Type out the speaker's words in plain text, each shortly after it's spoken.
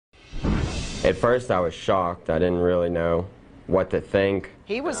At first I was shocked. I didn't really know what to think.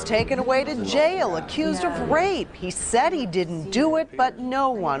 He was taken away to jail, accused of rape. He said he didn't do it, but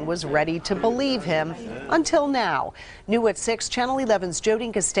no one was ready to believe him until now. New at 6, Channel 11's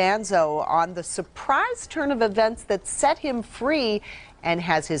Jodine Costanzo on the surprise turn of events that set him free and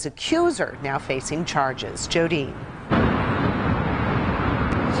has his accuser now facing charges. Jodine.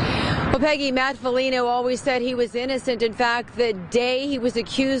 Well, Peggy, Matt Foligno always said he was innocent. In fact, the day he was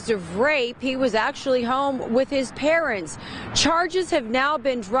accused of rape, he was actually home with his parents. Charges have now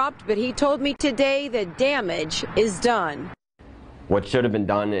been dropped, but he told me today that damage is done. What should have been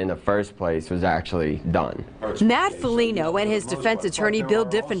done in the first place was actually done. Matt Foligno and his defense attorney Bill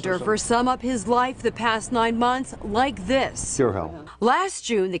Diffenderfer sum up his life the past 9 months like this. Your help. Last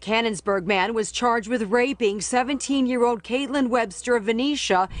June, the Cannonsburg man was charged with raping 17-year-old Caitlin Webster of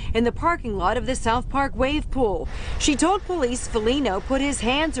Venetia in the parking lot of the South Park wave pool. She told police Foligno put his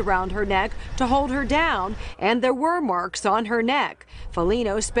hands around her neck to hold her down, and there were marks on her neck.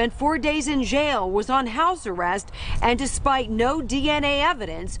 Foligno spent 4 days in jail, was on house arrest, and despite no DNA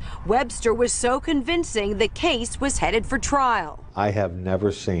evidence, Webster was so convincing the case was headed for trial. I have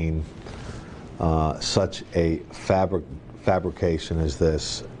never seen such a fabrication as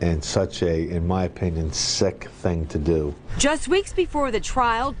this, and such a, in my opinion, sick thing to do. Just weeks before the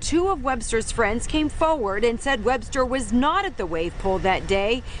trial, 2 of Webster's friends came forward and said Webster was not at the wave pool that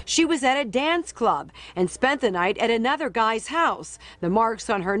day. She was at a dance club and spent the night at another guy's house. The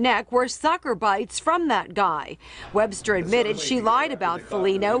marks on her neck were sucker bites from that guy. Webster admitted she lied about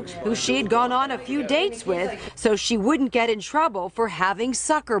Foligno, who she had gone on a few dates with, so she wouldn't get in trouble for having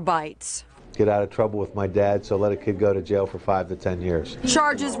sucker bites. Get out of trouble with my dad, so let a kid go to jail for 5 to 10 years.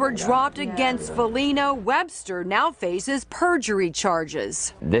 Charges were dropped against Foligno. Webster now faces perjury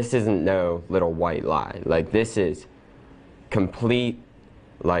charges. This isn't no little white lie. Like, this is complete,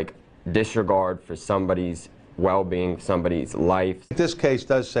 like, disregard for somebody's well-being, somebody's life. This case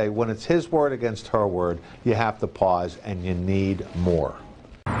does say when it's his word against her word, you have to pause and you need more.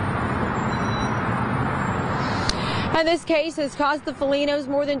 And this case has cost the Folignos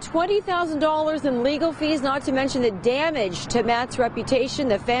more than $20,000 in legal fees, not to mention the damage to Matt's reputation.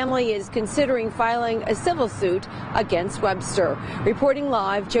 The family is considering filing a civil suit against Webster. Reporting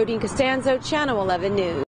live, Jodine Costanzo, Channel 11 News.